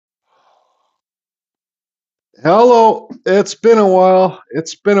Hello, it's been a while.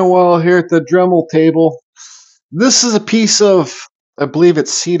 It's been a while here at the Dremel table. This is a piece of, I believe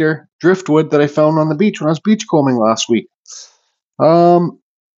it's cedar driftwood that I found on the beach when I was beachcombing last week. Um,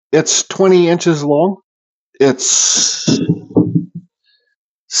 it's 20 inches long. It's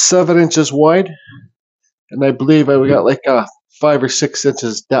 7 inches wide, and I believe we got like a 5 or 6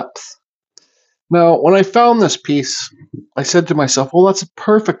 inches depth. Now, when I found this piece, I said to myself, "Well, that's a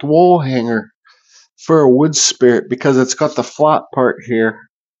perfect wall hanger for a wood spirit because it's got the flat part here."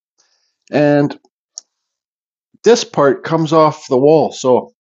 And this part comes off the wall,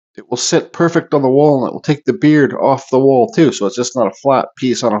 so it will sit perfect on the wall, and it will take the beard off the wall too. So it's just not a flat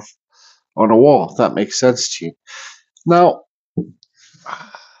piece on a wall. If that makes sense to you. Now,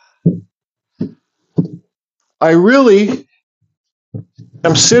 I really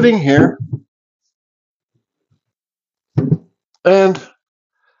am sitting here, and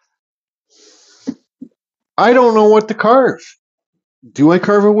I don't know what to carve. Do I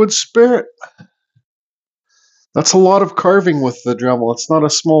carve a wood spirit? That's a lot of carving with the Dremel. It's not a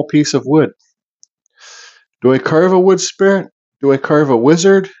small piece of wood. Do I carve a wood spirit? Do I carve a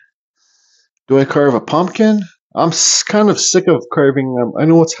wizard? Do I carve a pumpkin? I'm kind of sick of carving them. I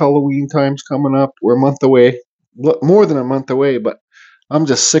know it's Halloween time's coming up. We're a month away, more than a month away, but I'm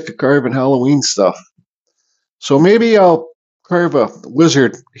just sick of carving Halloween stuff. So maybe I'll carve a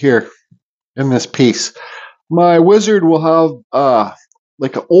wizard here in this piece. My wizard will have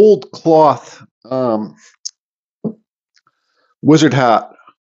like an old cloth wizard hat,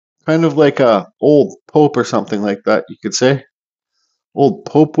 kind of like a old pope or something like that, you could say. Old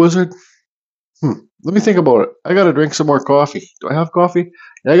pope wizard. Let me think about it. I gotta drink some more coffee. Do I have coffee?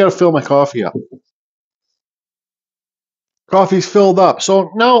 Yeah, I gotta fill my coffee up. Coffee's filled up.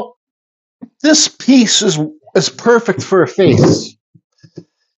 So now this piece is perfect for a face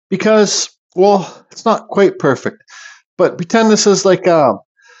because, well, it's not quite perfect, but pretend this is like half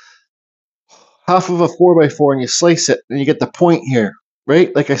of a 4x4 and you slice it and you get the point here,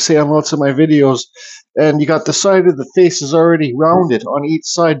 right? Like I say on lots of my videos, and you got the side of the face is already rounded on each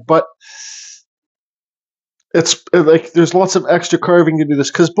side, but it's like there's lots of extra carving to do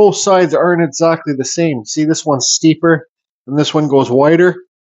this because both sides aren't exactly the same. See, this one's steeper and this one goes wider.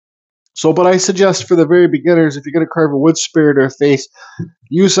 So, but I suggest for the very beginners, if you're going to carve a wood spirit or a face,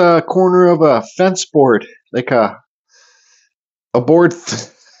 use a corner of a fence board, like a board.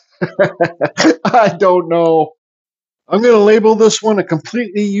 I don't know. I'm going to label this one a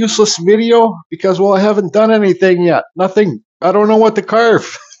completely useless video because, well, I haven't done anything yet. Nothing. I don't know what to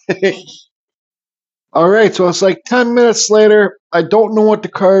carve. All right, so it's like 10 minutes later. I don't know what to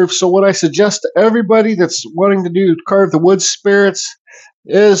carve. So what I suggest to everybody that's wanting to carve the wood spirits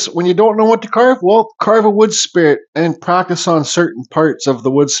is when you don't know what to carve, well, carve a wood spirit and practice on certain parts of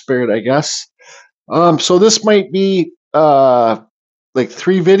the wood spirit, I guess. So this might be like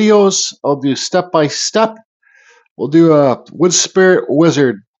 3 videos. I'll do step by step. We'll do a wood spirit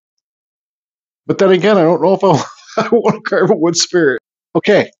wizard. But then again, I don't know if I want to carve a wood spirit.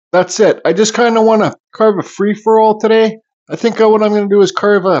 Okay, that's it. I just kind of want to carve a free-for-all today. I think what I'm going to do is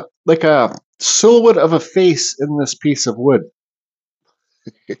carve a silhouette of a face in this piece of wood.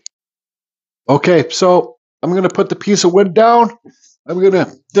 Okay, so I'm going to put the piece of wood down. I'm going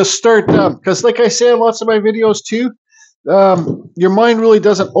to just start, because like I say in lots of my videos too, your mind really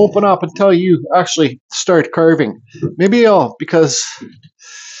doesn't open up until you actually start carving. Maybe because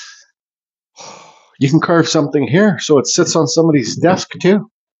you can carve something here so it sits on somebody's desk too.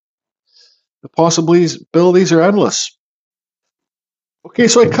 The possibilities are endless. Okay,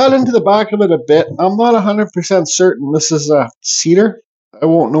 so I cut into the back of it a bit. I'm not 100% certain this is cedar. I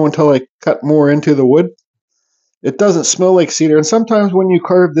won't know until I cut more into the wood. It doesn't smell like cedar, and sometimes when you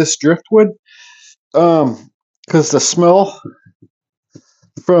carve this driftwood, because the smell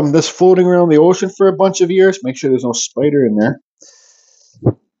from this floating around the ocean for a bunch of years, make sure there's no spider in there.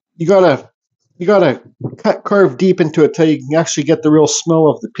 You gotta carve deep into it till you can actually get the real smell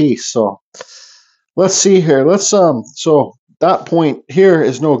of the piece. So let's see here. So that point here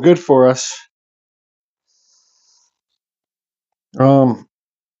is no good for us.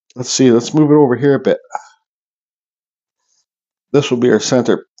 Let's see. Let's move it over here a bit. This will be our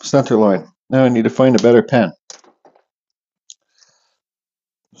center line. Now I need to find a better pen.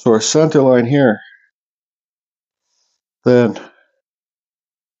 So our center line here, then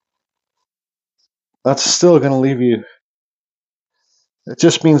that's still going to leave you. It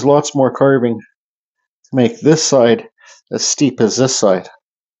just means lots more carving to make this side as steep as this side.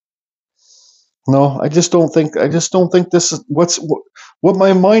 No, I just don't think this is what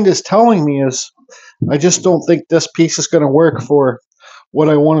my mind is telling me is I just don't think this piece is going to work for what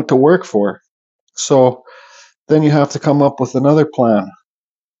I want it to work for. So then you have to come up with another plan.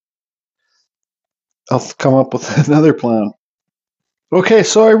 I'll come up with another plan. Okay,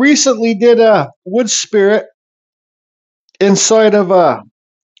 so I recently did a wood spirit inside of a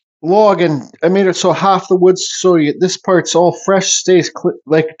log, and I made it so half the wood, so this part's all fresh, stays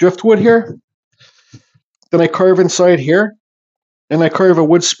like driftwood here. Then I carve inside here, and I carve a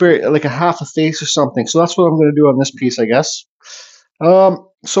wood spirit, like a half a face or something. So that's what I'm going to do on this piece, I guess.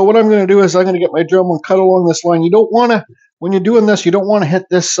 So what I'm going to do is I'm going to get my Dremel and cut along this line. You don't want to, when you're doing this, you don't want to hit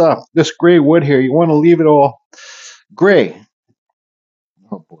this this gray wood here. You want to leave it all gray.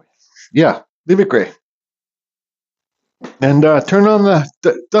 Oh boy, yeah, leave it gray. And turn on the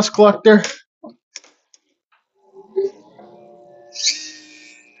dust collector.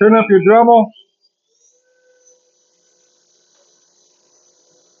 Turn up your Dremel.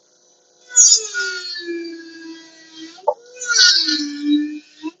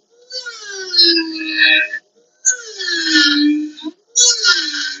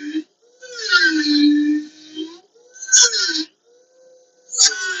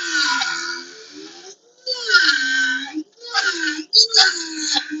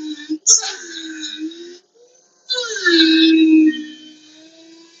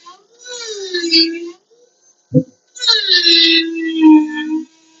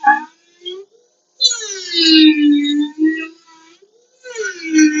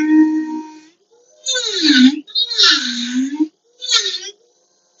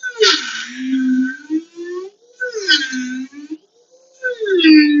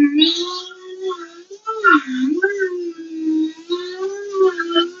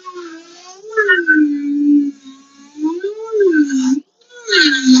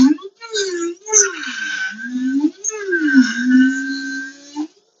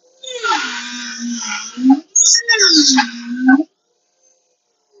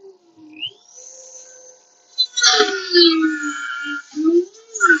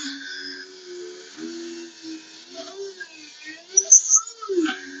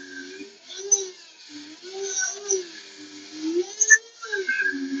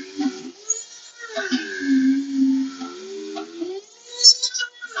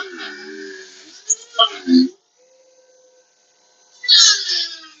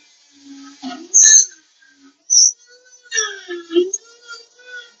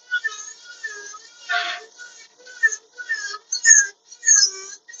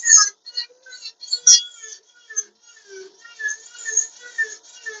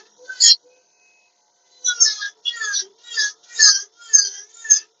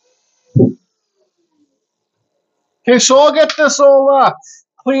 Okay, so I'll get this all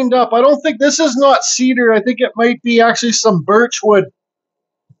cleaned up. I don't think this is not cedar. I think it might be actually some birch wood.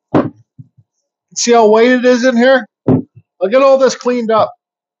 See how white it is in here? I'll get all this cleaned up.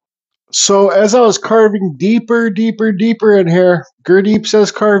 So as I was carving deeper in here, Gurdeep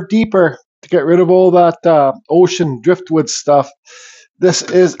says carve deeper to get rid of all that ocean driftwood stuff. This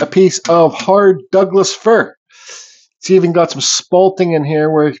is a piece of hard Douglas fir. It's even got some spalting in here,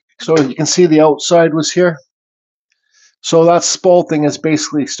 where so you can see the outside was here. So that spalting is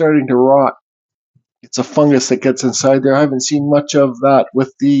basically starting to rot. It's a fungus that gets inside there. I haven't seen much of that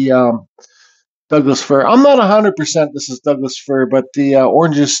with the Douglas fir. I'm not 100% this is Douglas fir, but the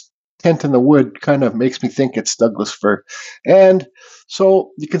orangish tint in the wood kind of makes me think it's Douglas fir. And so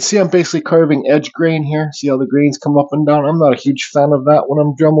you can see I'm basically carving edge grain here. See how the grains come up and down? I'm not a huge fan of that when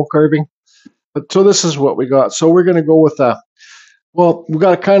I'm Dremel carving. But so this is what we got. So we're going to go with well, we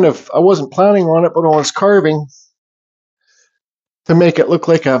got a kind of, I wasn't planning on it, but when I was carving, to make it look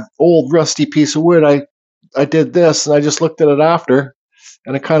like an old rusty piece of wood, I did this, and I just looked at it after,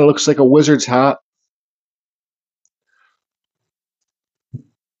 and it kind of looks like a wizard's hat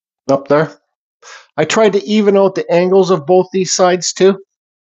up there. I tried to even out the angles of both these sides too.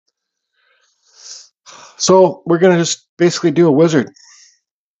 So we're going to just basically do a wizard,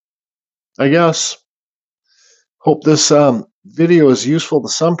 I guess. Hope this video is useful to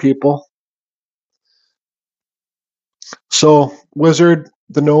some people. So wizard,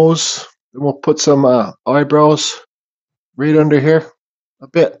 the nose, and we'll put some eyebrows right under here, a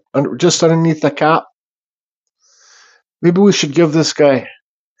bit, just underneath the cap. Maybe we should give this guy,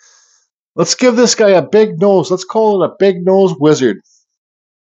 let's give this guy a big nose. Let's call it a big nose wizard.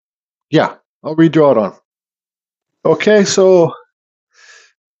 Yeah, I'll redraw it on. Okay, so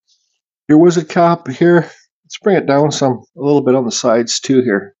your wizard cap here, let's bring it down a little bit on the sides too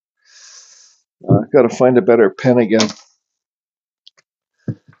here. I've got to find a better pen again.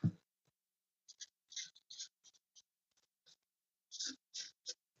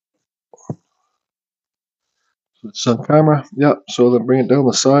 It's on camera. Yep, so then bring it down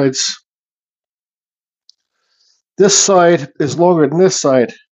the sides. this side is longer than this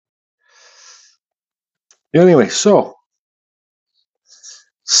side. Anyway, so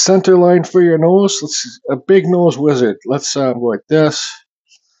center line for your nose. Let's a big nose wizard. Let's go like this,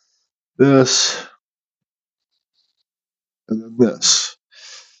 this, and then this.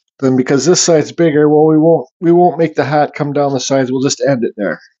 Then because this side's bigger, well, we won't make the hat come down the sides. We'll just end it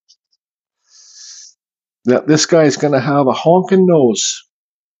there. Now, this guy's gonna have a honking nose.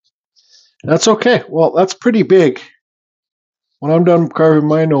 That's okay. Well, that's pretty big. When I'm done carving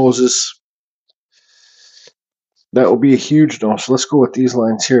my noses, that will be a huge nose. So let's go with these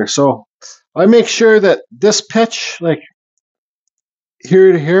lines here. So I make sure that this pitch, like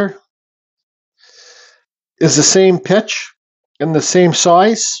here to here, is the same pitch and the same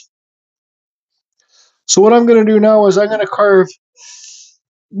size. So what I'm going to do now is I'm going to carve.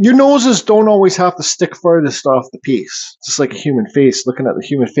 Your noses don't always have to stick farthest off the piece, just like a human face, looking at the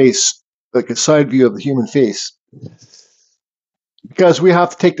human face, like a side view of the human face. Because we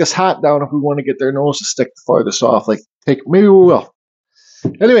have to take this hat down if we want to get their nose to stick the farthest off. Like, maybe we will.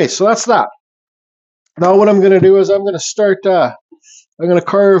 Anyway, so that's that. Now what I'm going to do is I'm going to start, I'm going to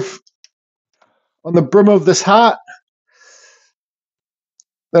carve on the brim of this hat.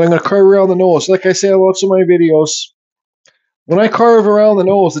 Then I'm going to carve around the nose. Like I say in lots of my videos, when I carve around the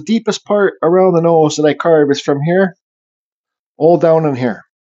nose, the deepest part around the nose that I carve is from here, all down in here.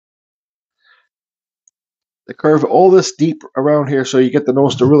 I carve all this deep around here so you get the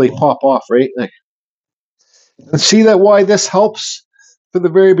nose to really pop off, right? Like, and see that why this helps for the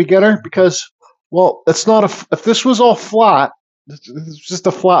very beginner? Because, well, it's not if this was all flat, it's just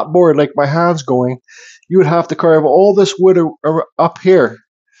a flat board like my hand's going, you would have to carve all this wood up here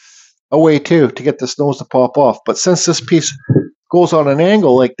away too to get this nose to pop off. But since this piece goes on an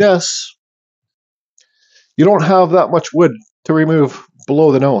angle like this, you don't have that much wood to remove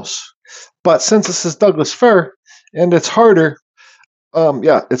below the nose. But since this is Douglas fir and it's harder,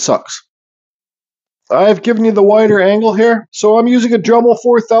 yeah, it sucks. I've given you the wider angle here, so I'm using a Dremel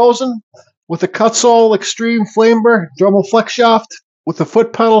 4000 with a Kutzall Extreme Flame Burr Dremel flex shaft with a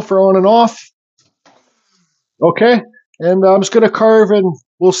foot pedal for on and off. Okay, and I'm just going to carve, and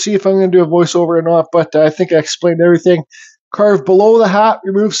we'll see if I'm going to do a voiceover or not, but I think I explained everything. Carve below the hat,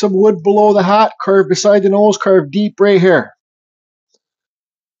 remove some wood below the hat, carve beside the nose, carve deep right here.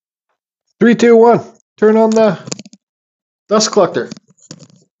 3, 2, 1. Turn on the dust collector.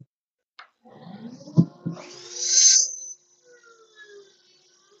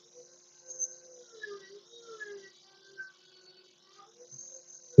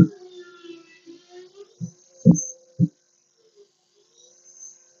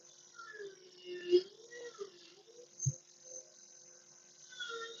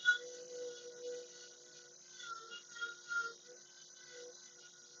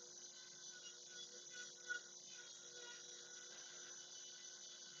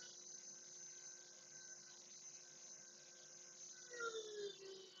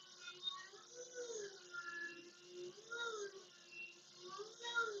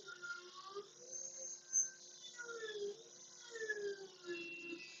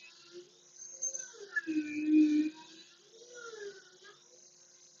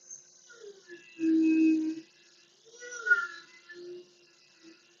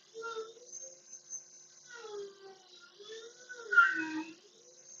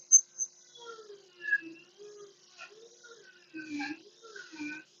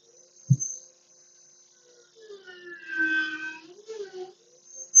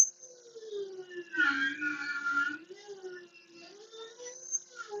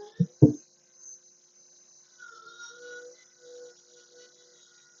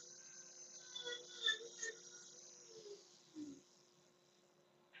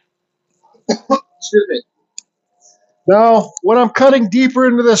 Excuse me. Now, when I'm cutting deeper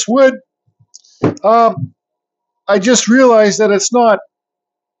into this wood, I just realized that it's not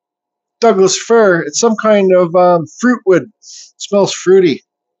Douglas fir. It's some kind of fruit wood. It smells fruity.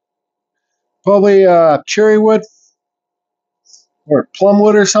 Probably cherry wood or plum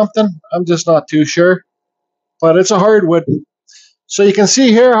wood or something. I'm just not too sure. But it's a hardwood. So you can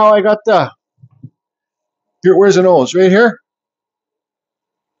see here how I got the... Here, where's the nose? Right here.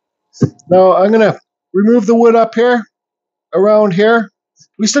 Now I'm going to remove the wood up here, around here.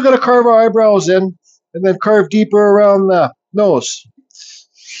 We still got to carve our eyebrows in and then carve deeper around the nose.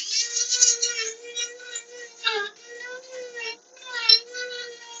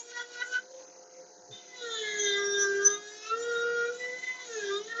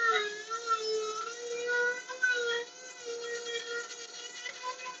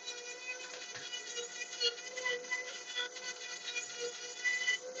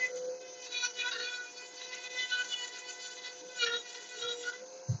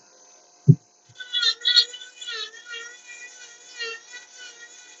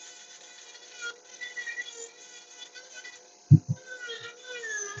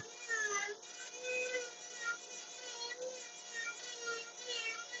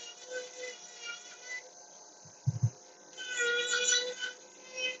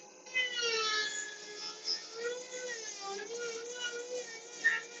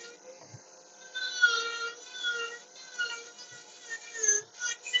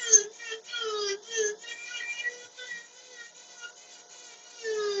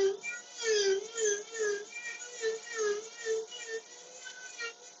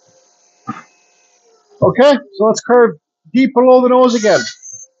 Okay, so let's carve deep below the nose again.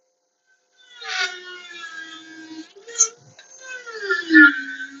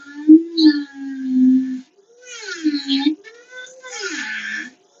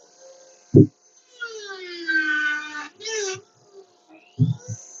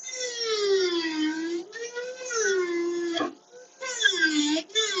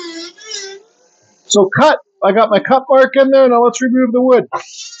 So cut. I got my cut mark in there. Now let's remove the wood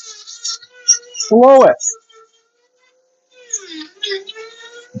below it.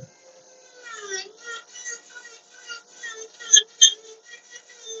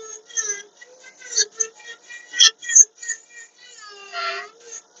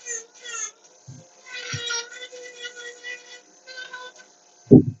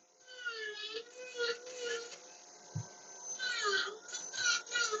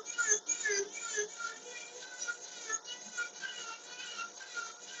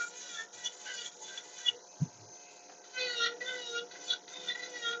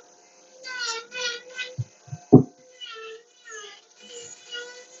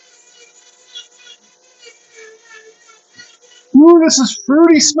 Ooh, this is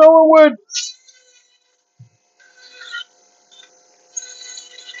fruity smelling wood.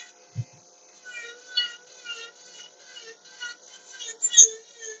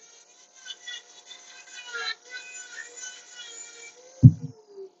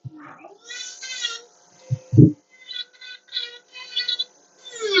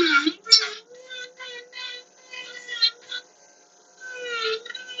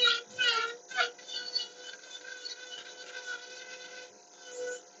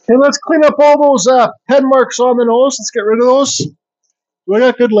 Okay, let's clean up all those pen marks on the nose. Let's get rid of those. Do I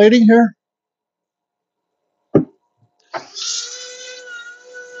got good lighting here?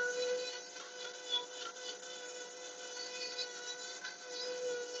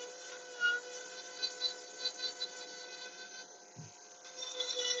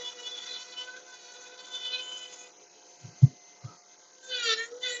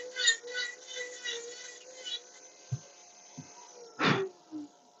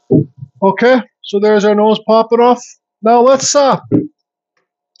 Okay, so there's our nose popping off. Now let's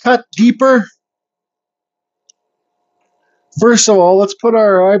cut deeper. First of all, let's put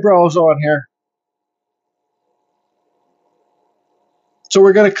our eyebrows on here. So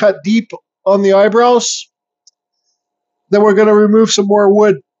we're going to cut deep on the eyebrows. Then we're going to remove some more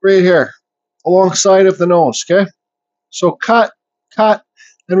wood right here alongside of the nose, okay? So cut, cut,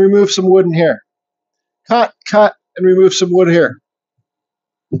 and remove some wood in here. Cut, cut, and remove some wood here.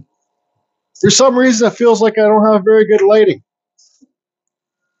 For some reason, it feels like I don't have very good lighting.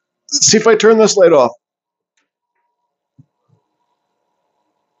 Let's see if I turn this light off.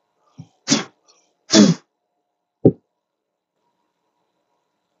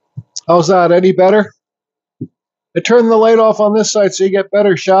 How's that? Any better? I turned the light off on this side so you get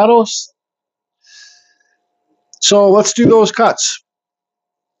better shadows. So let's do those cuts.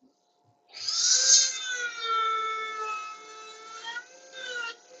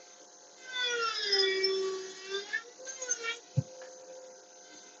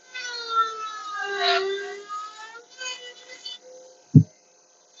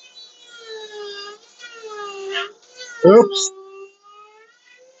 Oops.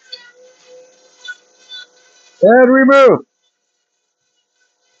 And remove.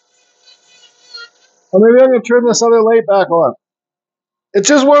 Or maybe I'm going to turn this other light back on. It's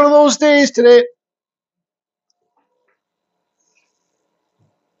just one of those days today.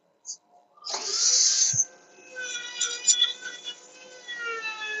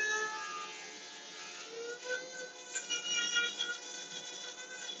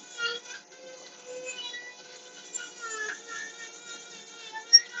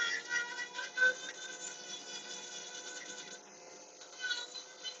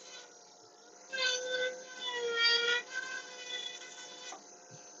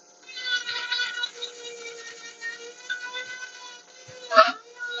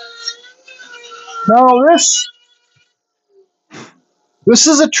 Now this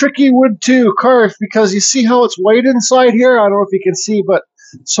is a tricky wood to carve because you see how it's white inside here? I don't know if you can see, but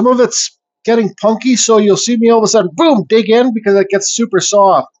some of it's getting punky, so you'll see me all of a sudden, boom, dig in because it gets super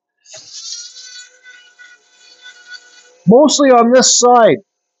soft. Mostly on this side.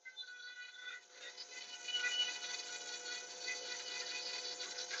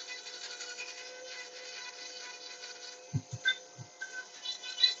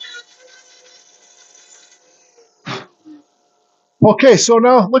 Okay, so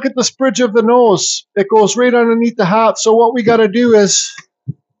now look at this bridge of the nose. It goes right underneath the hat. So what we got to do is,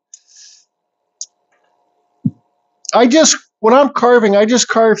 I just when I'm carving, I just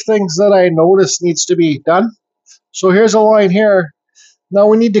carve things that I notice needs to be done. So here's a line here. Now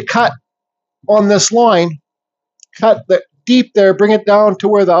we need to cut on this line, cut the deep there, bring it down to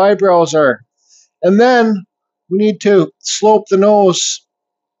where the eyebrows are. And then we need to slope the nose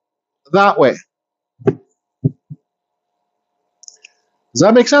that way. Does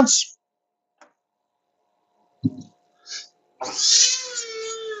that make sense?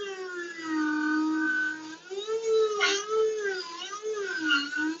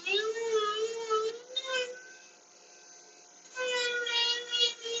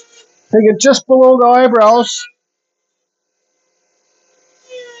 Take it just below the eyebrows.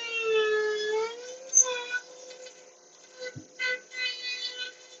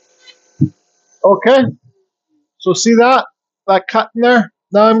 Okay, so see that cut in there?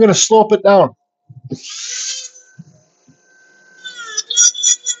 Now I'm going to slope it down.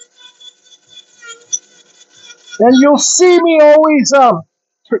 And you'll see me always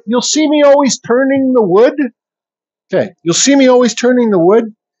turning the wood. Okay, you'll see me always turning the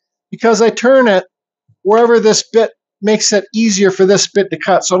wood because I turn it wherever this bit makes it easier for this bit to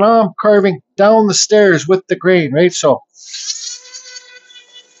cut. So now I'm carving down the stairs with the grain, right? So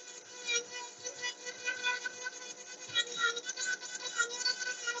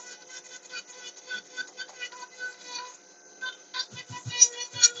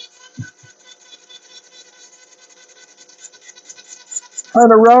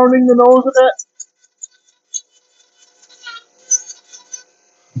kind of rounding the nose a bit.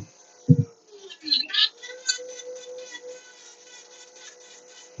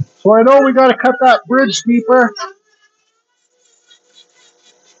 So I know we got to cut that bridge deeper.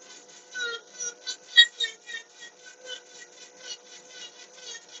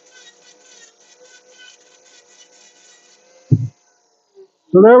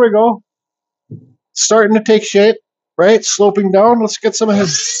 So there we go. Starting to take shape, right? Sloping down. Let's get some of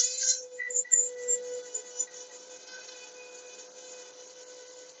his.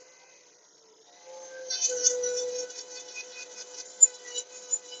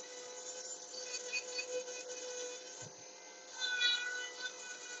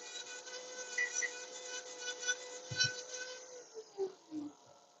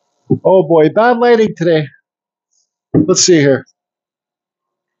 Oh boy, bad lighting today. Let's see here.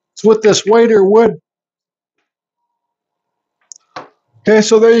 It's with this whiter wood. Okay,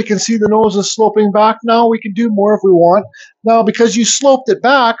 so there you can see the nose is sloping back. Now we can do more if we want. Now because you sloped it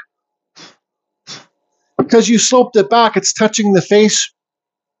back, it's touching the face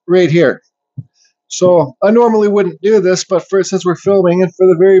right here. So I normally wouldn't do this, but since we're filming and for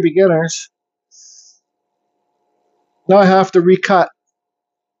the very beginners, now I have to recut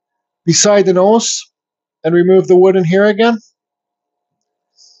beside the nose and remove the wood in here again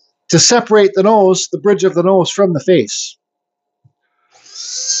to separate the nose, the bridge of the nose, from the face.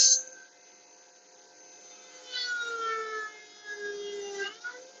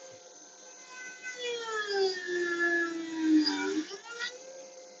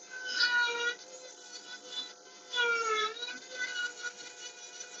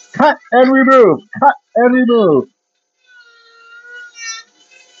 Cut and remove, cut and remove.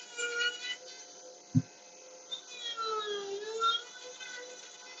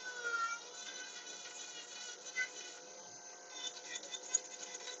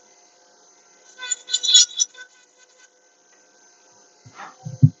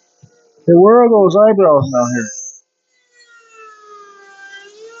 Okay, where are those eyebrows now here?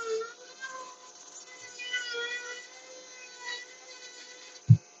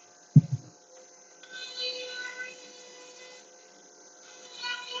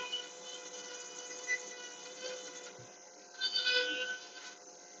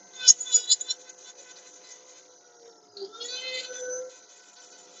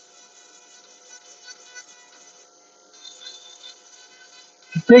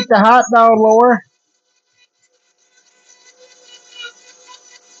 Take the hat down lower.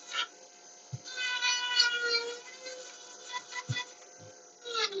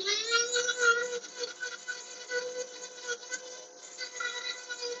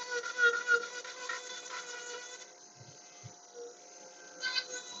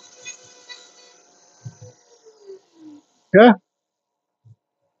 Okay.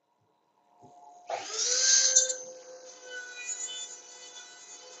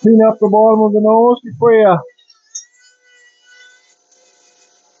 Clean up the bottom of the nose before you.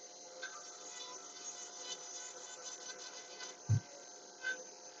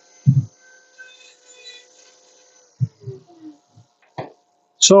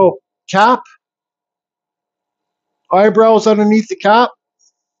 So, cap, eyebrows underneath the cap,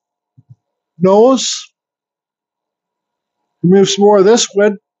 nose, Remove some more of this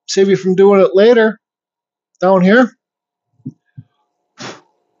wood, save you from doing it later. Down here.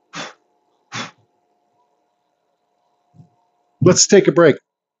 Let's take a break.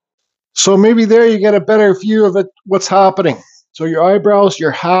 So maybe there you get a better view of it, what's happening. So your eyebrows,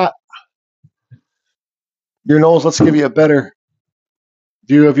 your hat, your nose, let's give you a better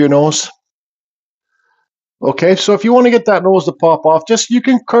view of your nose. Okay, so if you want to get that nose to pop off, you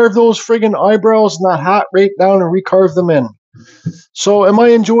can carve those friggin' eyebrows and that hat right down and recarve them in. So am I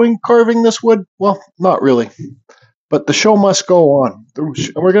enjoying carving this wood? Well, not really. But the show must go on.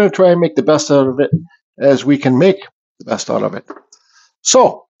 We're going to try and make the best out of it as we can make the best out of it.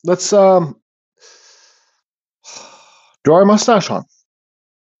 So let's draw our mustache on.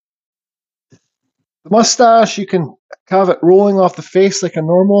 The mustache, you can have it rolling off the face like a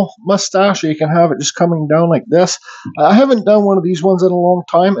normal mustache, or you can have it just coming down like this. I haven't done one of these ones in a long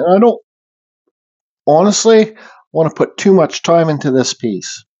time, and I don't honestly want to put too much time into this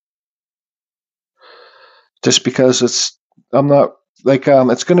piece. Just because it's going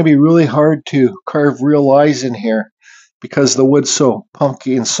to be really hard to carve real eyes in here because the wood's so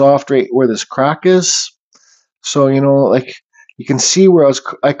punky and soft right where this crack is. So, like you can see where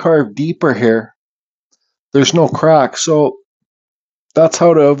I carved deeper here. There's no crack, so that's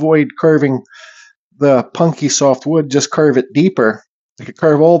how to avoid carving the punky soft wood. Just carve it deeper. You could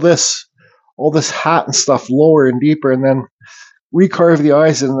carve all this hat and stuff lower and deeper, and then recarve the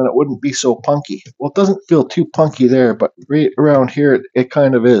eyes, and then it wouldn't be so punky. Well, it doesn't feel too punky there, but right around here it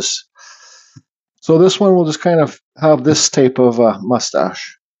kind of is. So this one will just kind of have this type of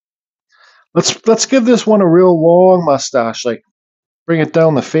mustache. Let's give this one a real long mustache, like bring it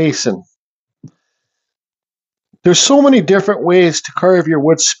down the face. And there's so many different ways to carve your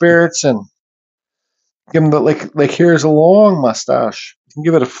wood spirits and give them like here's a long mustache. You can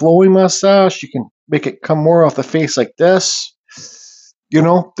give it a flowing mustache. You can make it come more off the face like this.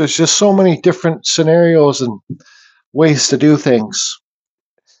 There's just so many different scenarios and ways to do things.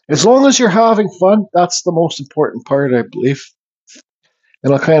 As long as you're having fun, that's the most important part, I believe.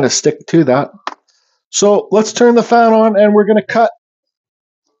 And I'll kind of stick to that. So let's turn the fan on, and we're going to cut.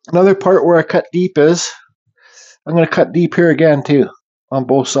 Another part where I cut deep is, I'm going to cut deep here again too, on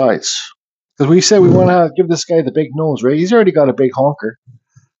both sides. Because we said we want to give this guy the big nose, right? He's already got a big honker.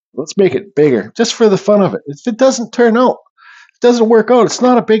 Let's make it bigger, just for the fun of it. If it doesn't turn out, it doesn't work out, it's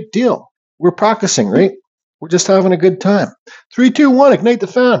not a big deal. We're practicing, right? We're just having a good time. 3, 2, 1, ignite the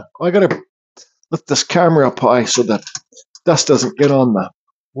fan. I got to lift this camera up high so that dust doesn't get on the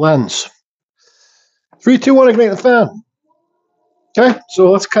lens. 3, 2, 1, ignite the fan. Okay, so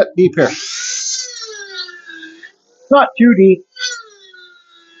let's cut deep here. Not too deep.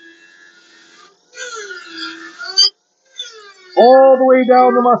 All the way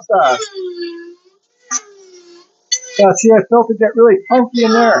down the mustache. Yeah, see, I felt it get really punky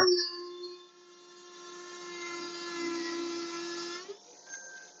in there.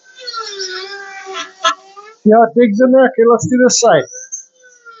 See how it digs in there? Okay, let's do this side.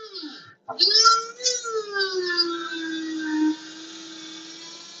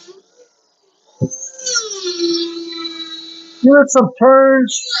 Give it some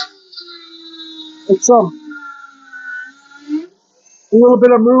turns. It's a little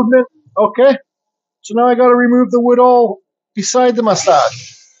bit of movement. Okay. So now I got to remove the wood all beside the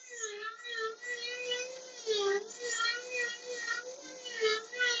mustache.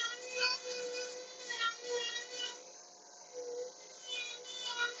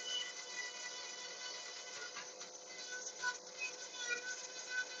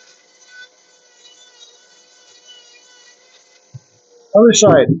 Other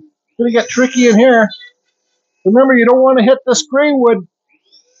side. It's going to get tricky in here. Remember, you don't want to hit this gray wood.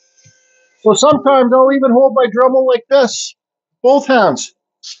 So sometimes I'll even hold my dremel like this. Both hands.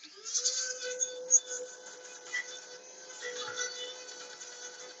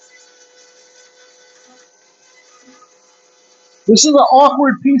 This is an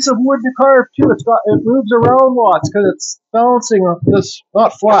awkward piece of wood to carve too. It moves around lots because it's balancing on this,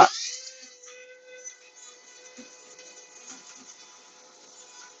 not flat.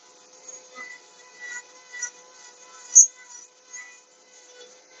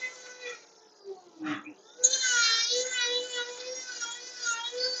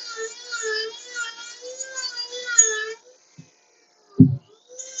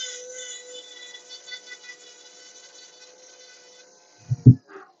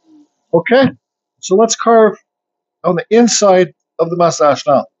 Okay, so let's carve on the inside of the mustache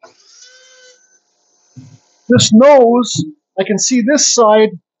now. This nose, I can see this side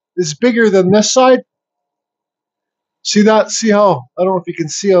is bigger than this side. See that? See how, I don't know if you can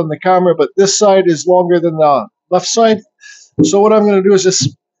see on the camera, but this side is longer than the left side. So what I'm going to do is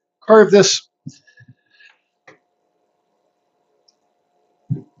just carve this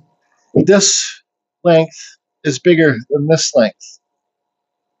length is bigger than this length.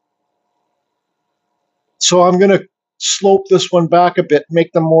 So I'm going to slope this one back a bit,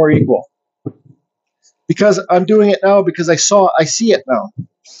 make them more equal. Because I'm doing it now because I see it now.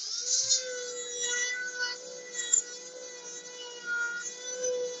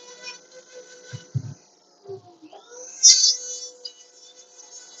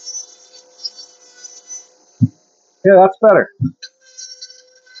 Yeah, that's better.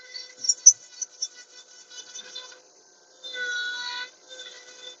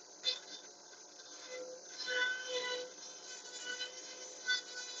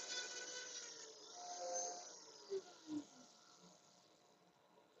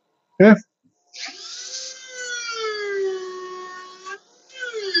 Okay.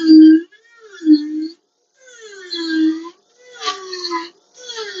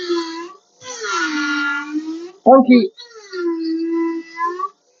 Funky.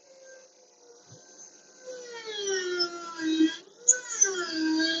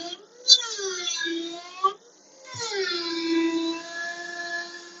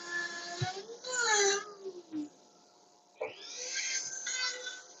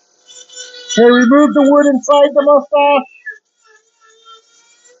 Okay, remove the wood inside the mustache.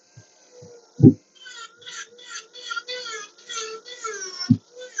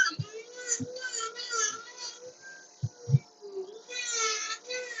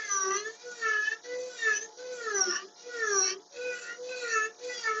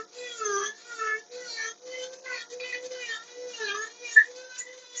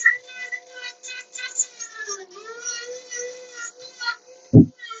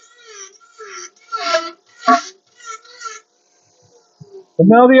 And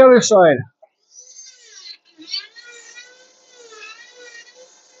now the other side.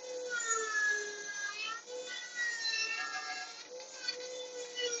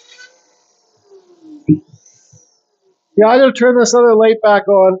 Yeah, I gotta turn this other light back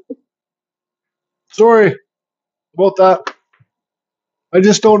on. Sorry about that. I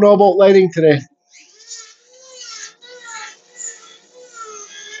just don't know about lighting today.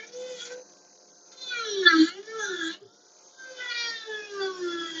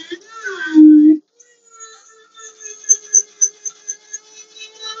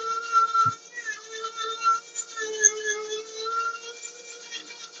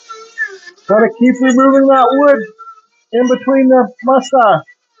 Gotta keep removing that wood in between the mustache.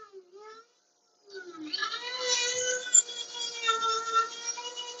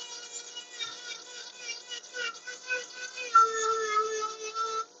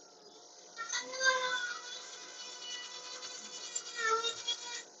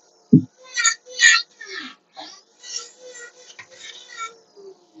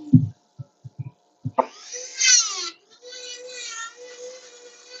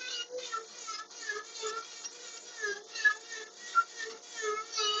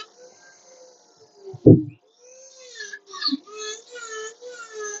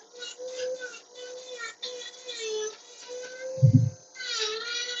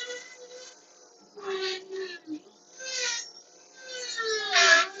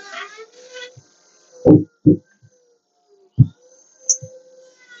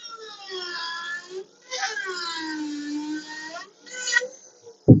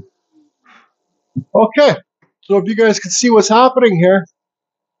 Okay, so if you guys can see what's happening here.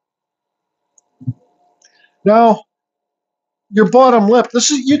 Now, your bottom lip,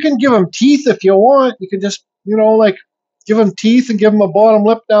 you can give them teeth if you want. You can just, like give them teeth and give them a bottom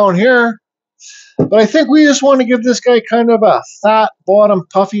lip down here. But I think we just want to give this guy kind of a fat bottom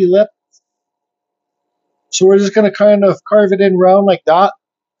puffy lip. So we're just going to kind of carve it in round like that.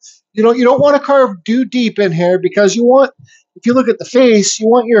 You don't want to carve too deep in here because if you look at the face, you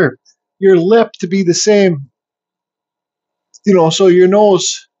want your lip to be the same. So your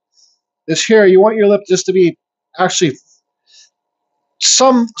nose is here. You want your lip just to be actually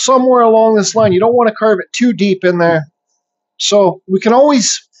somewhere along this line. You don't want to carve it too deep in there. So we can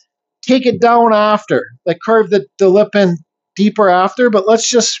always take it down after, like carve the lip in deeper after, but let's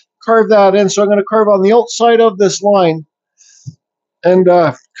just carve that in. So I'm going to carve on the outside of this line and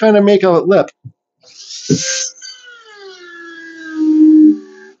kind of make a lip.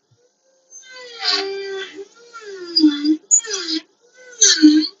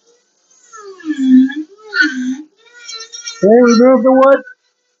 Okay, remove the wood.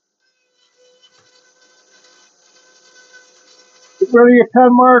 Get rid of your pen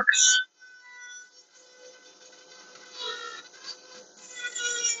marks.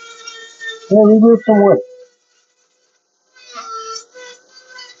 Okay, remove some wood.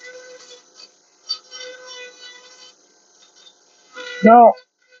 Now,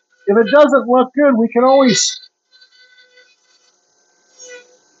 if it doesn't look good, we can always,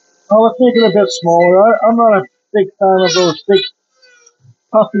 oh, let's make it a bit smaller. I'm not a big fan of those big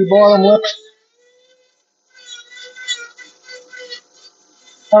puffy bottom lips.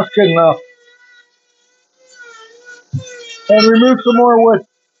 That's good enough. And remove some more wood.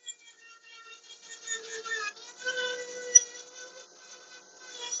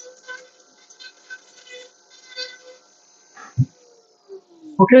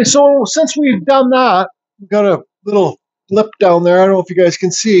 Okay, so since we've done that, we've got a little lip down there. I don't know if you guys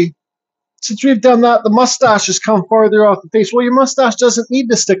can see. Since we've done that, the mustache has come farther off the face. Well, your mustache doesn't need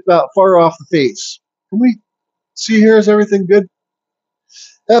to stick that far off the face. Can we see here? Is everything good?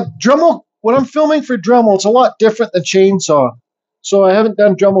 Dremel, when I'm filming for Dremel, it's a lot different than chainsaw. So I haven't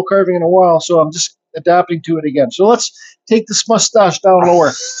done Dremel carving in a while, so I'm just adapting to it again. So let's take this mustache down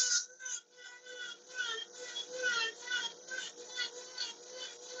lower.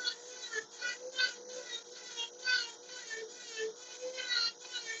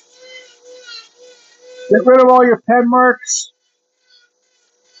 Get rid of all your pen marks.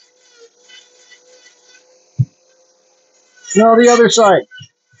 Now the other side.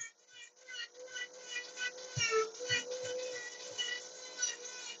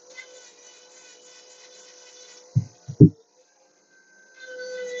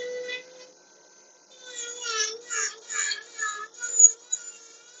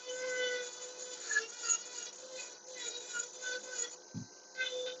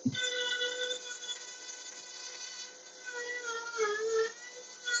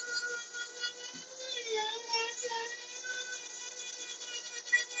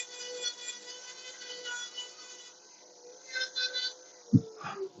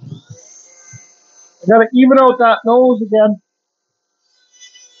 I gotta even out that nose again.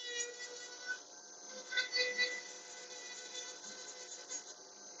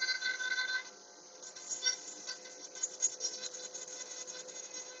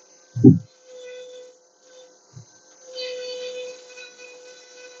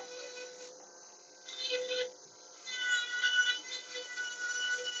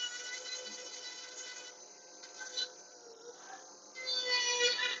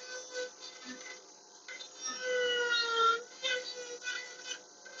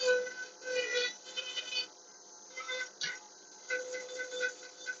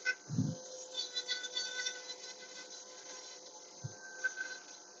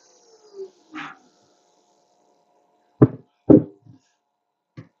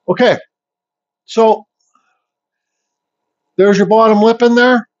 Okay, so there's your bottom lip in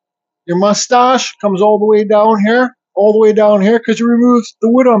there. Your mustache comes all the way down here, because you remove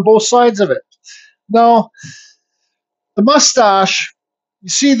the wood on both sides of it. Now, the mustache, you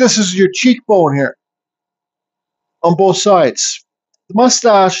see this is your cheekbone here on both sides. The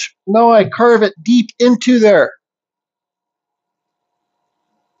mustache, now I carve it deep into there.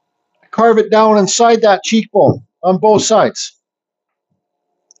 I carve it down inside that cheekbone on both sides.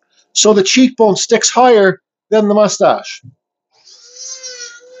 So the cheekbone sticks higher than the mustache.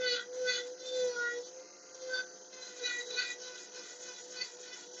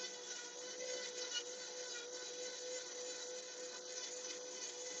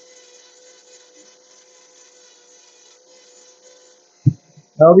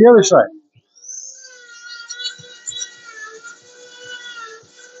 Now the other side.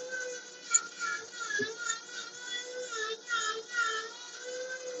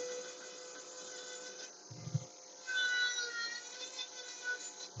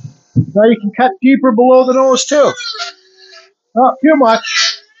 Now you can cut deeper below the nose too. Not too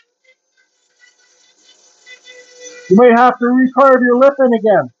much. You may have to recarve your lip in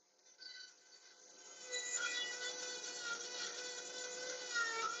again.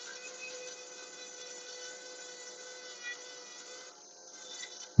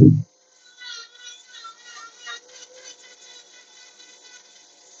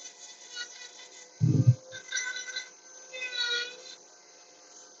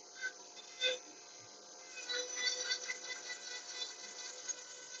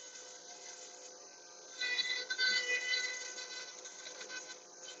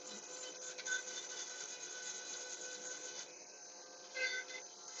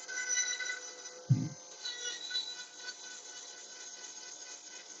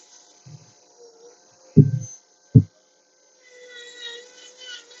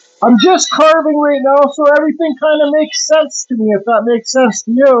 I'm just carving right now, so everything kind of makes sense to me, if that makes sense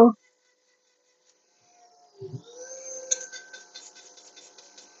to you.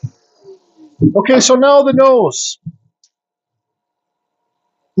 Okay, so now the nose.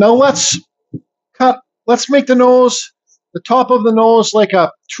 Now let's make the nose the top of the nose like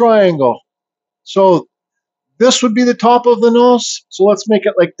a triangle. So this would be the top of the nose. So let's make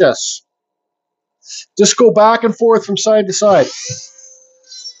it like this. Just go back and forth from side to side.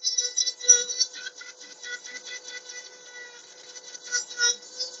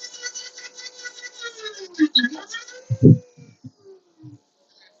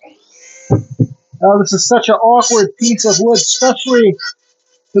 Now this is such an awkward piece of wood, especially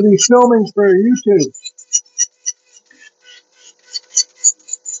to be filming for YouTube.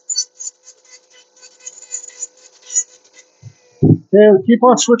 Okay, keep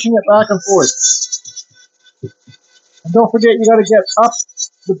on switching it back and forth. And don't forget, you got to get up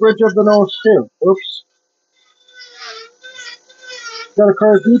the bridge of the nose too. Oops. Got to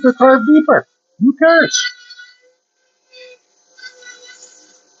carve deeper, carve deeper. Who cares?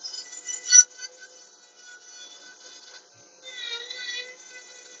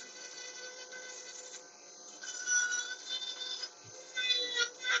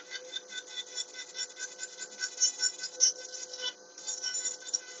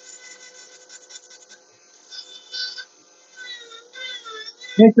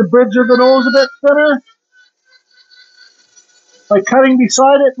 Make the bridge of the nose a bit thinner by cutting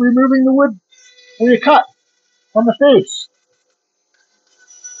beside it, removing the wood where you cut on the face.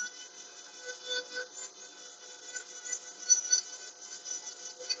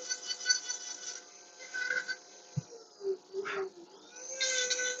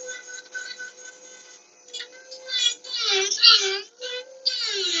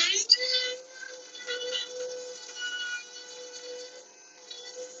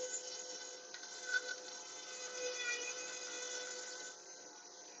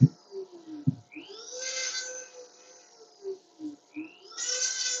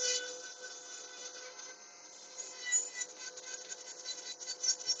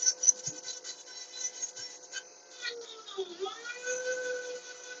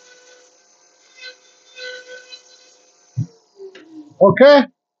 Okay,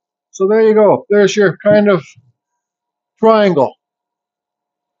 so there you go. There's your kind of triangle.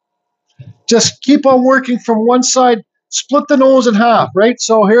 Just keep on working from one side. Split the nose in half, right?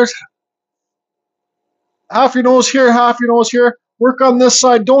 So here's half your nose here, half your nose here. Work on this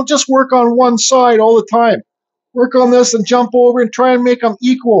side. Don't just work on one side all the time. Work on this and jump over and try and make them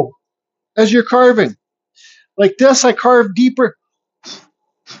equal as you're carving. Like this, I carve deeper.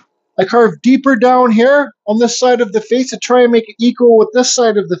 I carve deeper down here on this side of the face to try and make it equal with this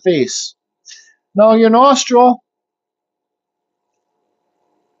side of the face. Now your nostril,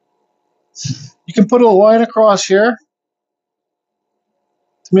 you can put a line across here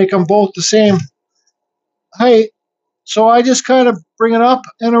to make them both the same height. So I just kind of bring it up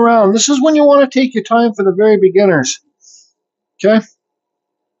and around. This is when you want to take your time for the very beginners. Okay?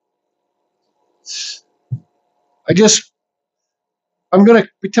 I'm going to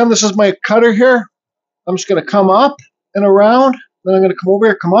pretend this is my cutter here. I'm just going to come up and around. Then I'm going to come over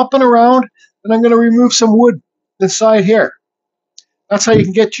here, come up and around. Then I'm going to remove some wood inside here. That's how you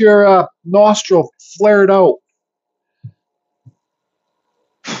can get your nostril flared out.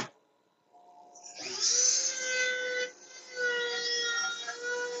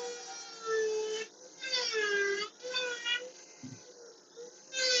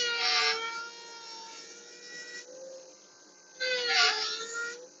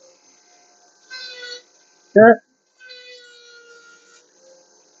 Okay.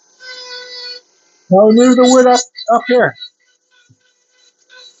 Now we move the wood up here.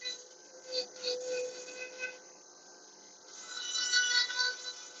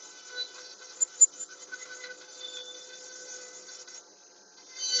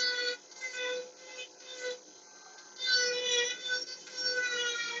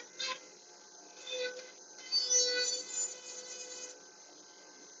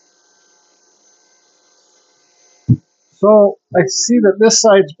 So I see that this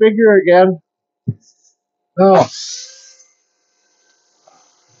side's bigger again. Oh,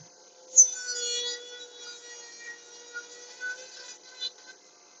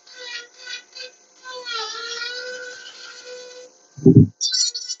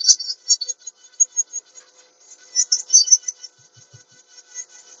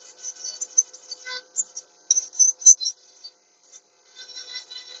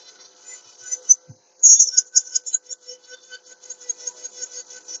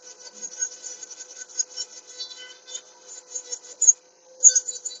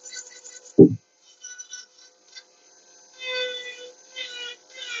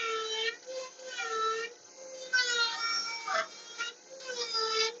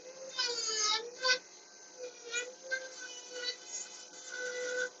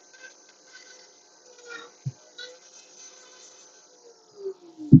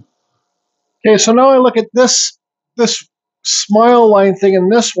 Okay, so now I look at this smile line thing in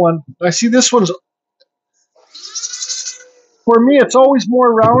this one. I see this one's, for me, it's always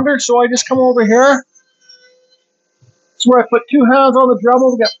more rounder, so I just come over here. It's where I put two hands on the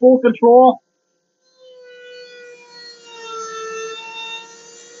dremel to get full control.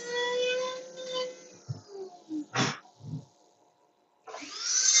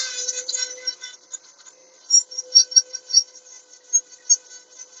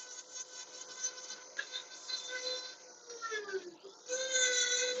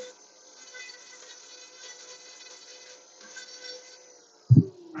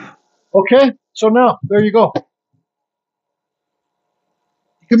 Okay, so now, there you go.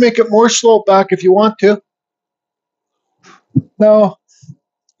 You can make it more slope back if you want to. Now,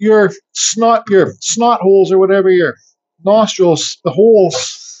 your snot holes or whatever, your nostrils, the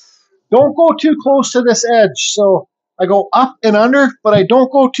holes, don't go too close to this edge. So I go up and under, but I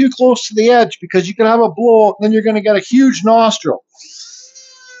don't go too close to the edge because you can have a blow, then you're going to get a huge nostril.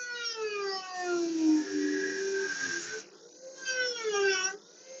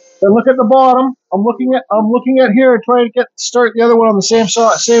 Then look at the bottom. I'm looking at here and trying to start the other one on the same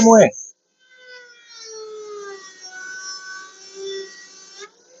way.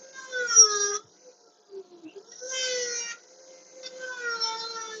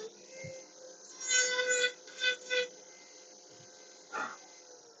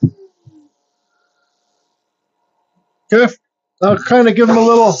 Okay, I'll kind of give them a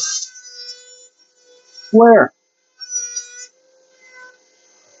little flare.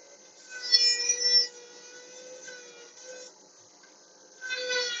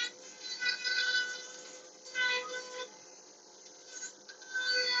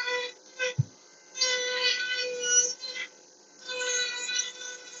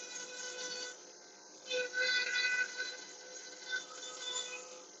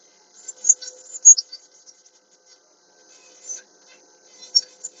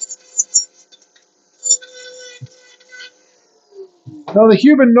 Now the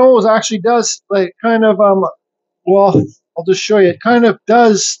human nose actually does like kind of well, I'll just show you. It kind of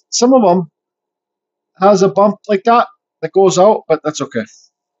does. Some of them has a bump like that that goes out, but that's okay.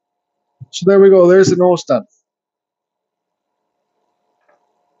 So there we go. There's the nose done.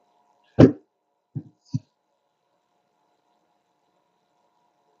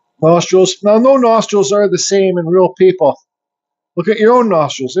 Nostrils. Now, no nostrils are the same in real people. Look at your own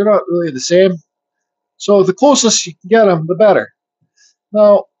nostrils. They're not really the same. So the closest you can get them, the better.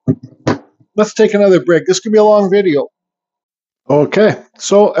 Now, let's take another break. This could be a long video. Okay,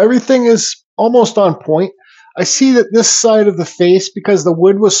 so everything is almost on point. I see that this side of the face, because the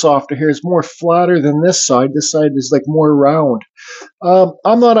wood was softer here, is more flatter than this side. This side is like more round.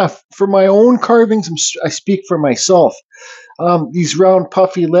 I'm not for my own carvings, I speak for myself. These round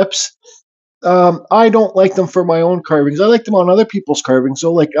puffy lips, I don't like them for my own carvings. I like them on other people's carvings.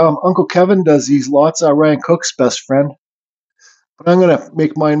 So like Uncle Kevin does these lots, Ryan Cook's best friend. But I'm going to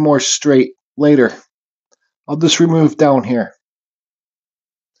make mine more straight later. I'll just remove down here.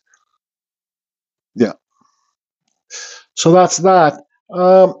 Yeah. So that's that.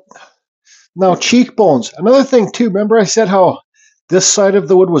 Now cheekbones. Another thing too, remember I said how this side of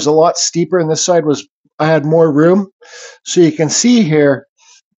the wood was a lot steeper and this side was, I had more room. So you can see here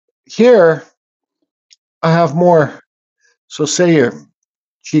I have more. So say your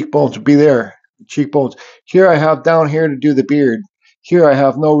cheekbones would be there. Cheekbones. Here I have down here to do the beard. Here I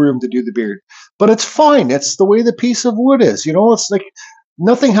have no room to do the beard. But it's fine. It's the way the piece of wood is. You know, it's like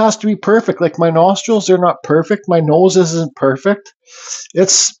nothing has to be perfect. Like my nostrils, they're not perfect. My nose isn't perfect. It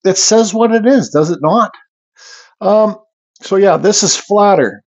says what it is, does it not? Um, so yeah, this is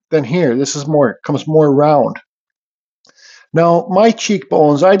flatter than here. This is comes more round. Now my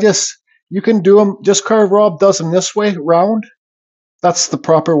cheekbones, you can do them. Just Carve Rob does them this way, round. That's the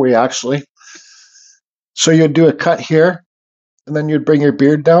proper way, actually. So you'd do a cut here, and then you'd bring your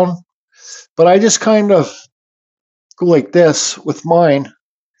beard down. But I just kind of go like this with mine,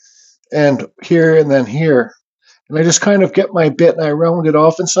 and here and then here. And I just kind of get my bit and I round it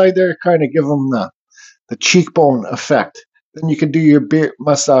off inside there, kind of give them the cheekbone effect. Then you can do your beard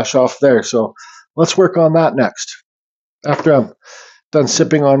mustache off there. So let's work on that next, after I'm done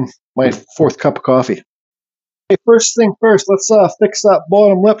sipping on my fourth cup of coffee. Okay, first thing first, let's fix that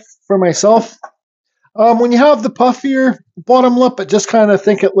bottom lip for myself. When you have the puffier bottom lip, I just kind of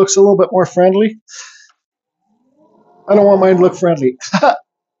think it looks a little bit more friendly. I don't want mine to look friendly.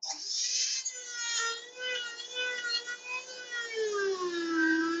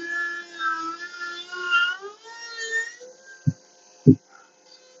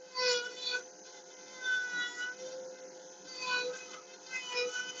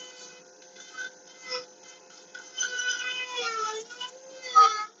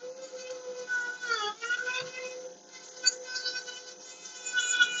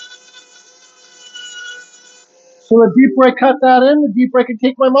 So the deeper I cut that in, the deeper I can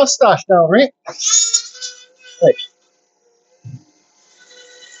take my mustache down, right? Right.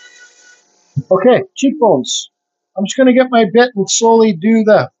 Okay, cheekbones. I'm just going to get my bit and slowly do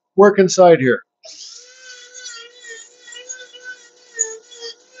the work inside here.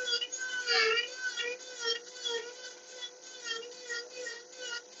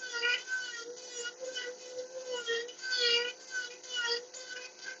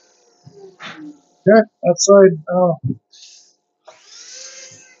 Okay, that side.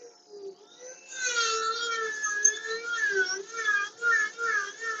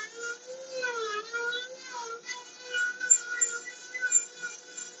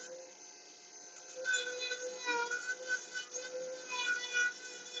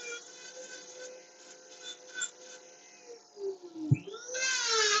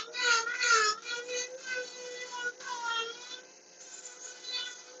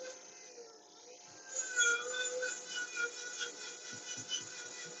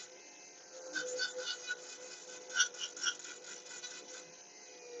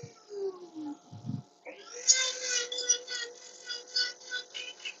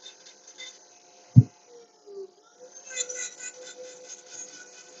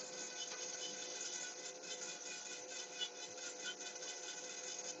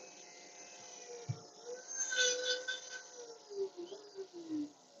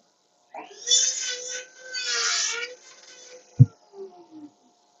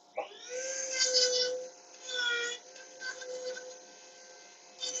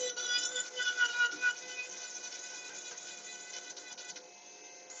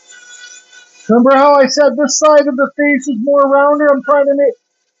 Remember how I said this side of the face is more rounder? I'm trying to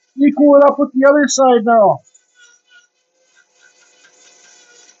equal it up with the other side now.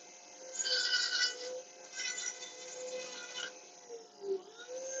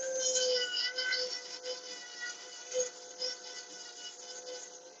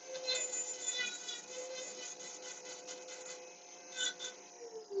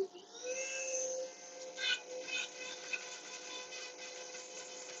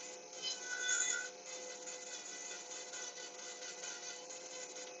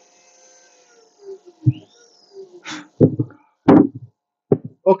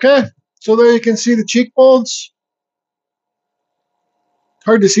 Okay, so there you can see the cheekbones.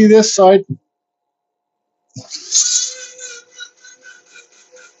 Hard to see this side.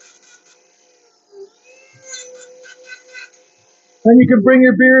 Then you can bring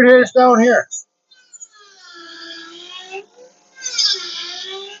your beard hairs down here.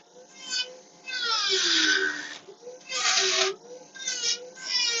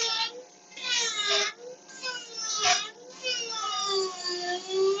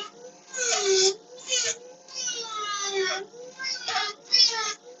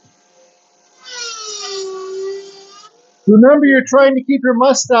 Remember, you're trying to keep your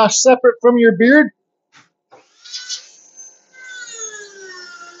mustache separate from your beard.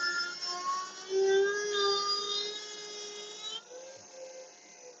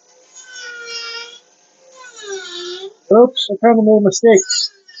 Oops, I kind of made a mistake.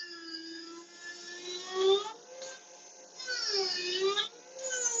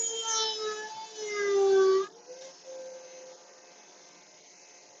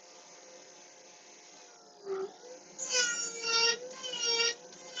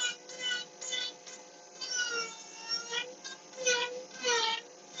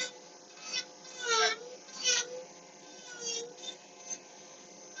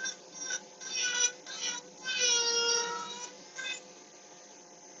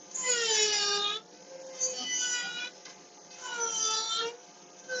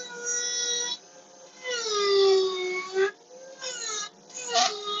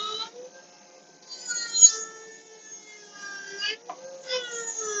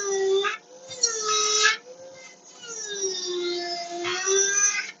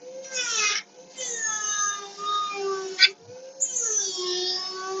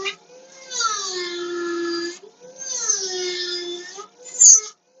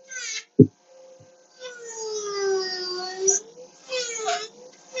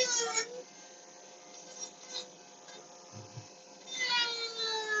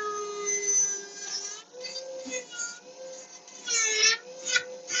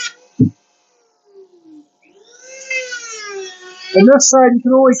 And this side, you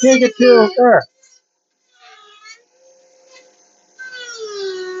can only take it to there.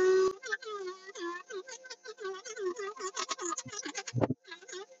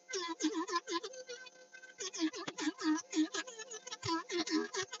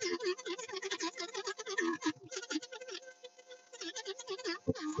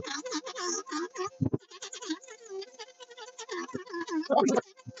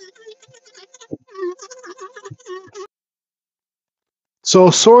 So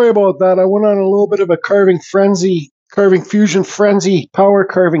sorry about that. I went on a little bit of a carving fusion frenzy, power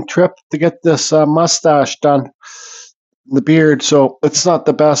carving trip to get this mustache done, the beard. So it's not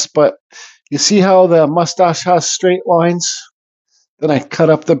the best, but you see how the mustache has straight lines? Then I cut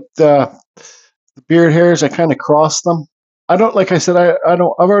up the beard hairs. I kind of cross them. I don't, like I said, I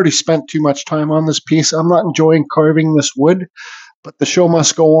don't, I've already spent too much time on this piece. I'm not enjoying carving this wood, but the show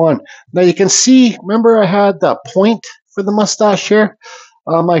must go on. Now you can see, remember I had that point for the mustache here?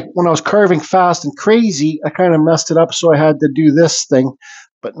 Like when I was carving fast and crazy, I kind of messed it up, so I had to do this thing.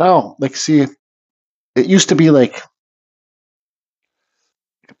 But now, like, see, it used to be like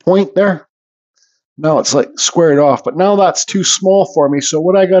a point there. Now it's like squared off, but now that's too small for me. So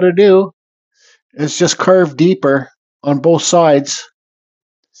what I got to do is just carve deeper on both sides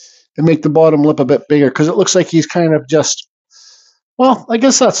and make the bottom lip a bit bigger, because it looks like he's kind of just, well, I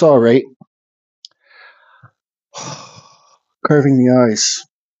guess that's all right. Carving the eyes.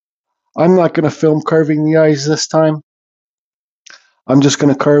 I'm not going to film carving the eyes this time. I'm just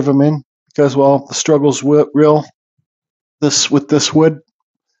going to carve them in because, well, the struggle's real. With this wood,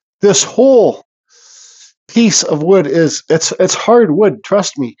 this whole piece of wood it's hard wood,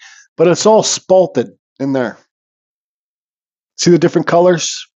 trust me, but it's all spalted in there. See the different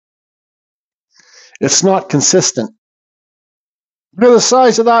colors? It's not consistent. Look at the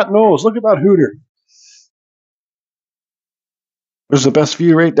size of that nose. Look at that hooter. There's the best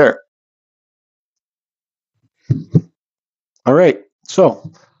view right there. All right,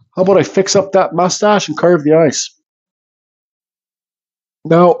 so how about I fix up that mustache and carve the eyes?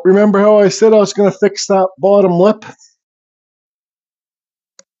 Now, remember how I said I was going to fix that bottom lip?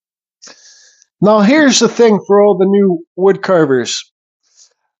 Now, here's the thing for all the new wood carvers.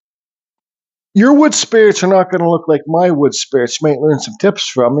 Your wood spirits are not going to look like my wood spirits. You might learn some tips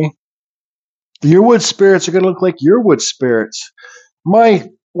from me. Your wood spirits are going to look like your wood spirits.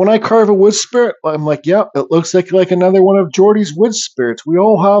 When I carve a wood spirit, I'm like, yep, it looks like another one of Jordy's wood spirits. We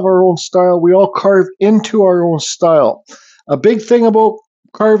all have our own style. We all carve into our own style. A big thing about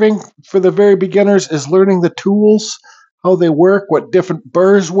carving for the very beginners is learning the tools, how they work, what different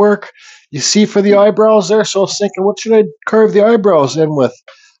burrs work. You see for the eyebrows there, so I was thinking, what should I carve the eyebrows in with?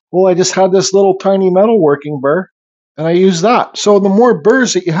 Well, I just had this little tiny metal working burr, and I use that. So the more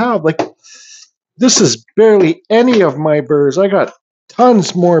burrs that you have, like this is barely any of my burrs. I got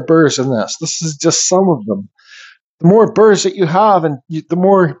tons more burrs than this. This is just some of them. The more burrs that you have and the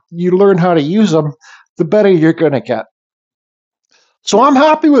more you learn how to use them, the better you're going to get. So I'm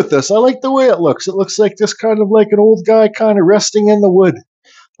happy with this. I like the way it looks. It looks like just kind of like an old guy kind of resting in the wood.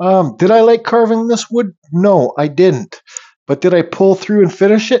 Did I like carving this wood? No, I didn't. But did I pull through and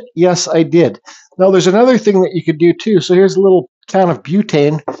finish it? Yes, I did. Now, there's another thing that you could do too. So here's a little can of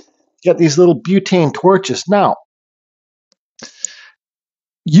butane. You got these little butane torches. Now,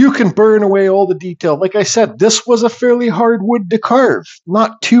 you can burn away all the detail. Like I said, this was a fairly hard wood to carve.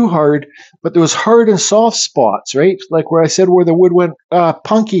 Not too hard, but there was hard and soft spots, right? Like where I said where the wood went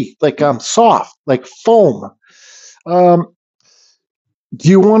punky, like soft, like foam. Do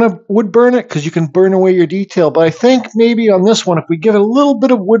you want to wood burn it? Because you can burn away your detail. But I think maybe on this one, if we give it a little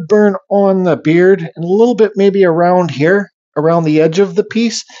bit of wood burn on the beard and a little bit maybe around here, around the edge of the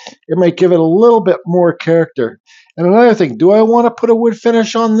piece, it might give it a little bit more character. And another thing, do I want to put a wood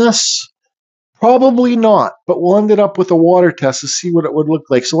finish on this? Probably not, but we'll end it up with a water test to see what it would look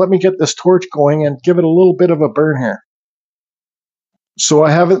like. So let me get this torch going and give it a little bit of a burn here. So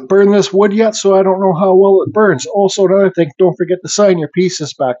I haven't burned this wood yet, so I don't know how well it burns. Also, another thing, don't forget to sign your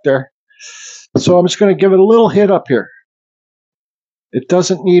pieces back there. So I'm just going to give it a little hit up here. It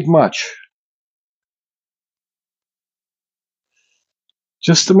doesn't need much.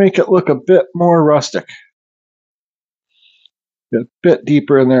 Just to make it look a bit more rustic. A bit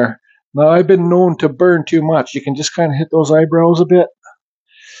deeper in there. Now, I've been known to burn too much. You can just kind of hit those eyebrows a bit.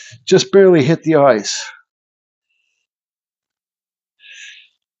 Just barely hit the eyes.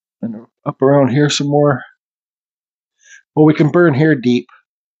 And up around here some more. Well, we can burn here deep.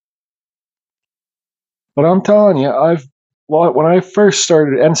 But I'm telling you, when I first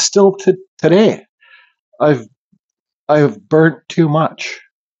started, and still today, I've burnt too much.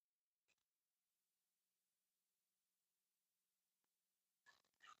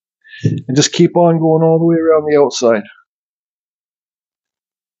 And just keep on going all the way around the outside.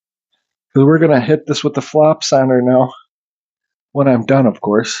 Because we're going to hit this with the flap sander now. When I'm done, of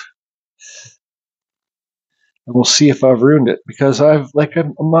course. And we'll see if I've ruined it. Because I'm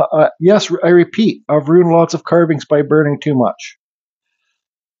not, yes, I repeat, I've ruined lots of carvings by burning too much.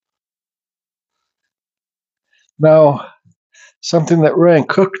 Now, something that Ryan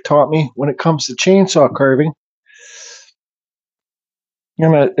Cook taught me when it comes to chainsaw carving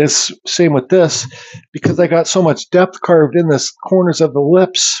And it's same with this, because I got so much depth carved in this corners of the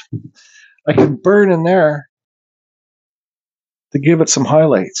lips, I can burn in there to give it some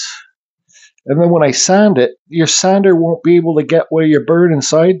highlights. And then when I sand it, your sander won't be able to get where you burn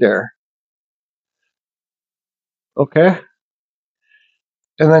inside there. Okay?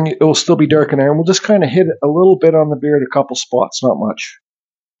 And then it will still be dark in there. And we'll just kind of hit it a little bit on the beard, a couple spots, not much.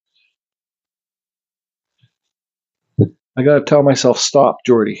 I got to tell myself, stop,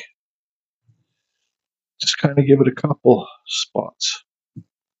 Jordy. Just kind of give it a couple spots.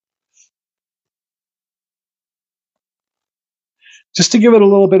 Just to give it a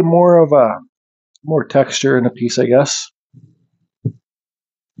little bit more of a more texture in the piece, I guess.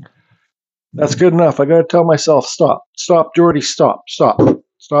 That's good enough. I got to tell myself, stop. Stop, Jordy, stop. Stop.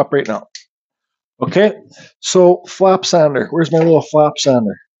 Stop right now. Okay, so flap sander. Where's my little flap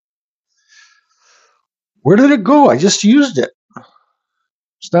sander? Where did it go? I just used it.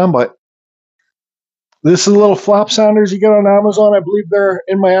 Stand by. This is a little flap sanders you get on Amazon. I believe they're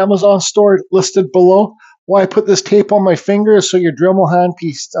in my Amazon store listed below. Why I put this tape on my finger so your Dremel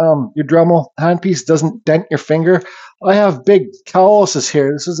handpiece doesn't dent your finger. I have big calluses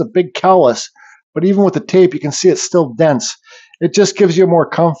here. This is a big callus, but even with the tape, you can see it's still dents. It just gives you more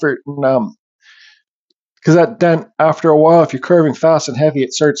comfort, and because that dent, after a while, if you're curving fast and heavy,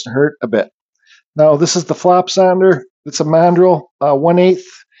 it starts to hurt a bit. Now, this is the flap sander. It's a mandrel, 1/8.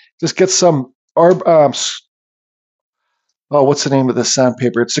 Just get some, what's the name of this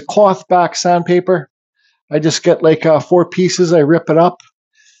sandpaper? It's a cloth back sandpaper. I just get like 4 pieces. I rip it up,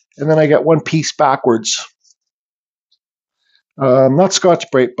 and then I get 1 piece backwards. Not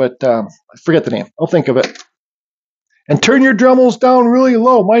Scotch-Brite, but I forget the name. I'll think of it. And turn your Dremels down really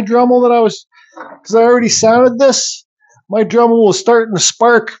low. My Dremel because I already sanded this, my Dremel was starting to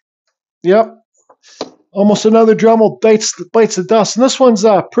spark. Yep. Almost another Dremel bites the dust. And this one's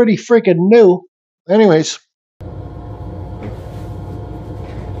pretty freaking new. Anyways.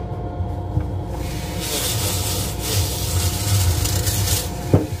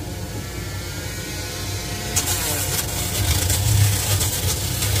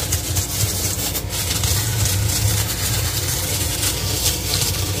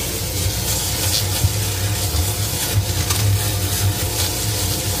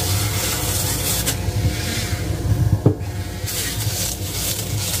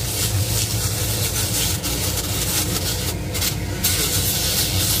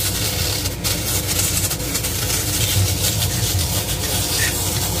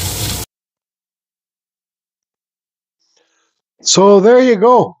 So there you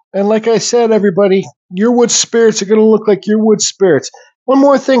go. And like I said, everybody, your wood spirits are going to look like your wood spirits. One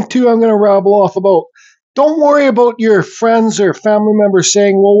more thing, too, I'm going to rabble off about. Don't worry about your friends or family members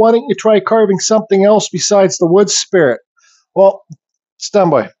saying, well, why don't you try carving something else besides the wood spirit? Well,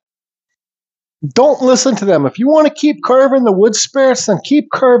 stand by. Don't listen to them. If you want to keep carving the wood spirits, then keep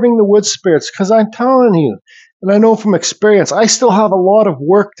carving the wood spirits, because I'm telling you, and I know from experience, I still have a lot of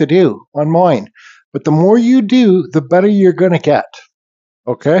work to do on mine. But the more you do, the better you're going to get.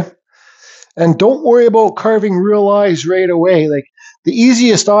 Okay? And don't worry about carving real eyes right away. Like, the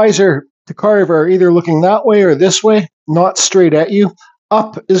easiest eyes to carve are either looking that way or this way, not straight at you.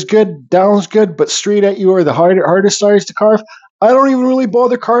 Up is good, down is good, but straight at you are the hardest eyes to carve. I don't even really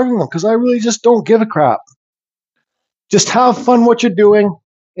bother carving them because I really just don't give a crap. Just have fun what you're doing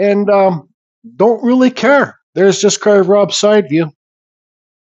and don't really care. There's just Carve Rob's side view.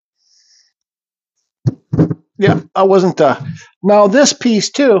 Yeah, I wasn't. Now this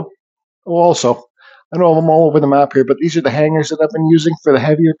piece too. Also, I know I'm all over the map here, but these are the hangers that I've been using for the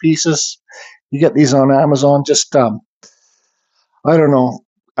heavier pieces. You get these on Amazon. Just I don't know,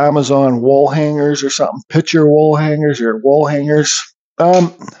 Amazon wall hangers or something. Picture wall hangers or wall hangers. Now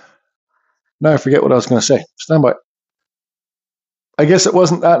I forget what I was going to say. Stand by. I guess it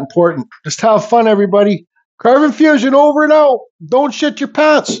wasn't that important. Just have fun, everybody. Carve Infusion over and out. Don't shit your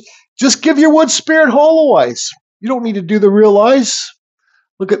pants. Just give your wood spirit hollow eyes. You don't need to do the real eyes.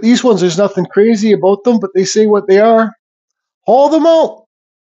 Look at these ones. There's nothing crazy about them, but they say what they are. Haul them out.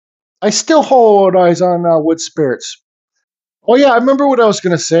 I still hollow out eyes on wood spirits. Oh, yeah, I remember what I was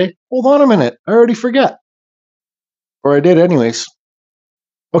going to say. Hold on a minute. I already forget. Or I did anyways.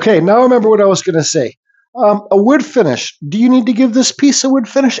 Okay, now I remember what I was going to say. A wood finish. Do you need to give this piece a wood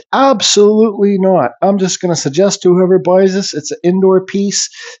finish? Absolutely not. I'm just going to suggest to whoever buys this, it's an indoor piece,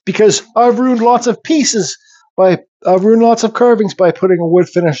 because I've ruined lots of carvings by putting a wood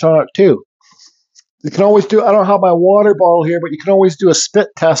finish on it too. You can always do, I don't have my water bottle here, but you can always do a spit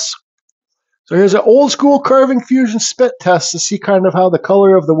test. So here's an old school Carving Fusion spit test to see kind of how the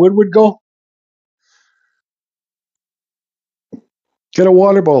color of the wood would go. Get a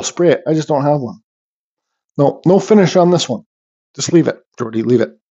water bottle, spray it. I just don't have one. No finish on this one. Just leave it, Jordy, leave it.